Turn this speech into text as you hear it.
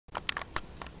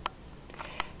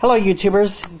Hello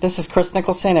YouTubers, this is Kris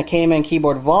Nicholson at KMN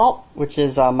Keyboard Vault, which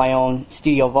is my own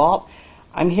studio vault.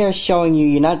 I'm here showing you,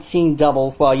 you're not seeing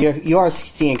double, well you are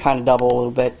seeing kind of double a little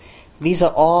bit. These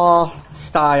are all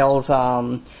styles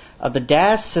of the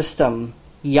Dassystem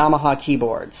Yamaha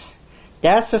keyboards.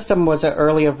 Dassystem was an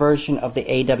earlier version of the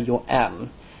AWM,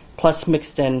 plus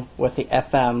mixed in with the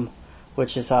FM,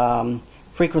 which is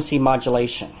frequency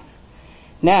modulation.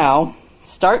 Now,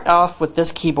 start off with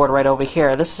this keyboard right over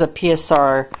here. This is a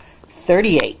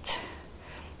PSR-38.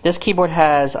 This keyboard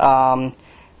has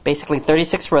basically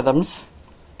 36 rhythms,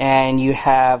 and you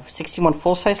have 61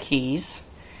 full-size keys.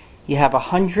 You have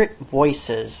 100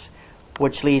 voices,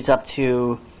 which leads up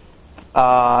to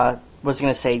was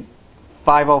going to say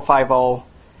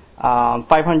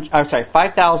 5050,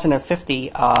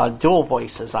 5050 dual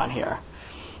voices on here.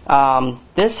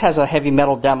 This has a heavy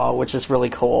metal demo, which is really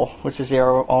cool, which is their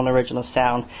own original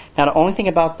sound. Now, the only thing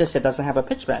about this, it doesn't have a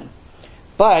pitch bend.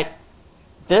 But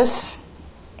this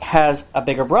has a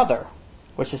bigger brother,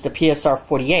 which is the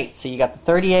PSR-38. So you got the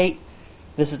 38,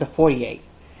 this is the 48.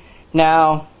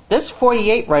 Now, this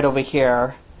 48 right over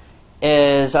here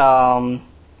is, what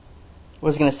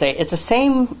was I going to say, it's the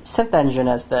same synth engine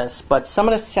as this, but some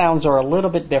of the sounds are a little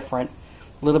bit different,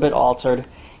 a little bit altered,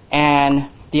 and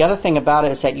the other thing about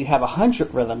it is that you have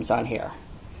 100 rhythms on here.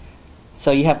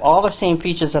 So you have all the same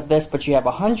features of this, but you have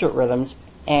 100 rhythms,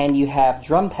 and you have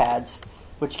drum pads,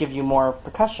 which give you more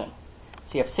percussion.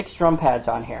 So you have 6 drum pads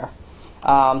on here.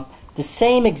 The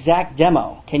same exact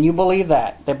demo. Can you believe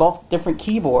that? They're both different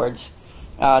keyboards,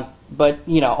 but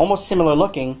you know, almost similar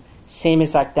looking. Same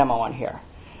exact demo on here.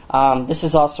 This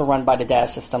is also run by the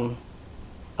Dassystem.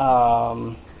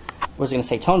 What was I going to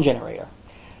say? Tone generator.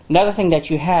 Another thing that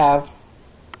you have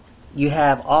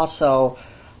also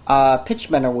a pitch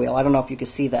bender wheel. I don't know if you can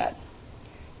see that.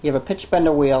 You have a pitch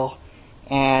bender wheel,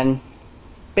 and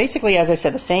basically, as I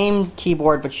said, the same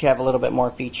keyboard, but you have a little bit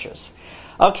more features.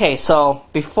 Okay, so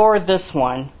before this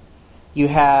one, you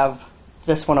have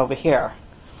this one over here.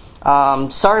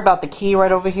 Sorry about the key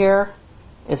right over here.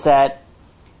 Is that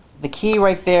the key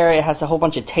right there, it has a whole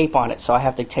bunch of tape on it, so I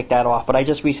have to take that off. But I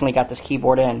just recently got this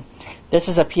keyboard in. This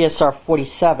is a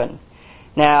PSR-47.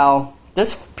 Now,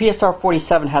 this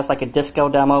PSR-47 has like a disco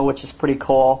demo, which is pretty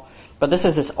cool, but this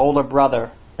is its older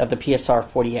brother of the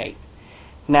PSR-48.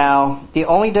 Now, the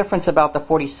only difference about the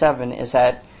 47 is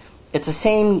that it's the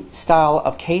same style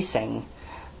of casing,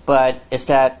 but it's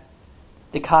that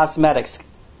the cosmetics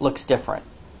looks different.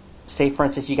 Say, for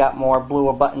instance, you got more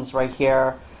bluer buttons right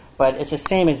here, but it's the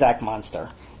same exact monster.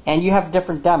 And you have a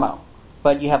different demo,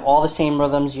 but you have all the same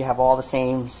rhythms, you have all the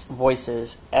same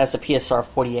voices as the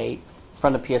PSR-48.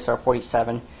 From the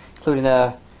PSR-47, including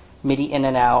the MIDI in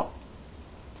and out.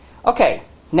 Okay,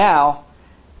 now,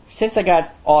 since I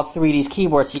got all three of these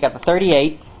keyboards, you got the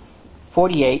 38,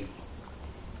 48,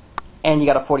 and you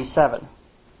got a 47.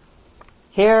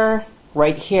 Here,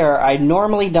 right here, I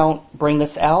normally don't bring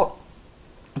this out,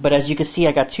 but as you can see,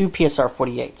 I got two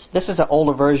PSR-48s. This is an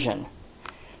older version.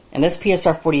 And this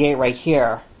PSR-48 right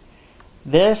here,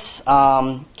 this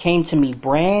came to me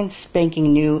brand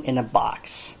spanking new in a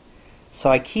box. So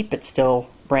I keep it still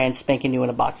brand spanking new in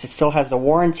a box. It still has the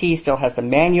warranty, still has the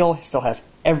manual, still has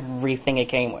everything it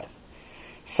came with.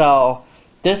 So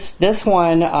this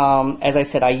one, as I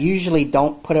said, I usually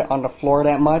don't put it on the floor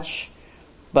that much.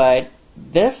 But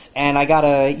this, and I got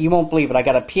a, you won't believe it, I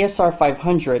got a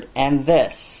PSR-500 and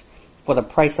this for the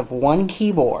price of one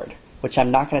keyboard, which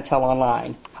I'm not going to tell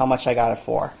online how much I got it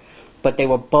for. But they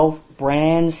were both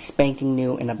brand spanking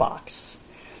new in a box.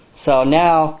 So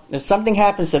now, if something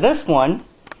happens to this one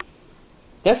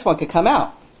could come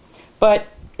out. But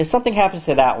if something happens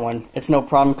to that one, it's no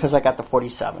problem because I got the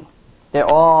 47. They're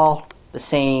all the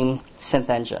same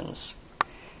synth engines.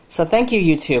 So thank you,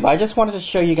 YouTube. I just wanted to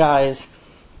show you guys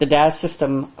the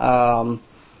Dassystem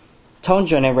tone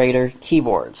generator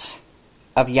keyboards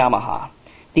of Yamaha.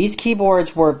 These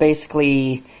keyboards were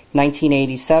basically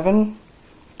 1987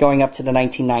 going up to the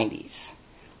 1990s.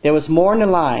 There was more in the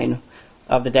line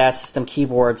of the Dassystem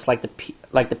keyboards, like the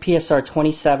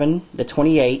PSR-27, the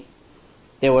 28.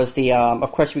 There was the,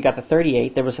 of course, we got the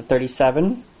 38. There was a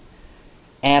 37,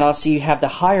 and also you have the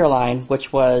higher line,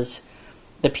 which was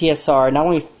the PSR, not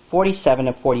only 47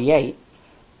 and 48,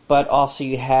 but also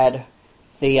you had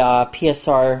the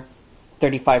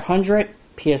PSR-3500,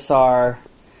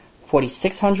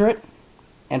 PSR-4600,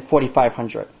 and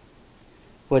 4500,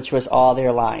 which was all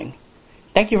their line.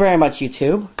 Thank you very much,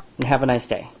 YouTube, and have a nice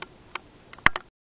day.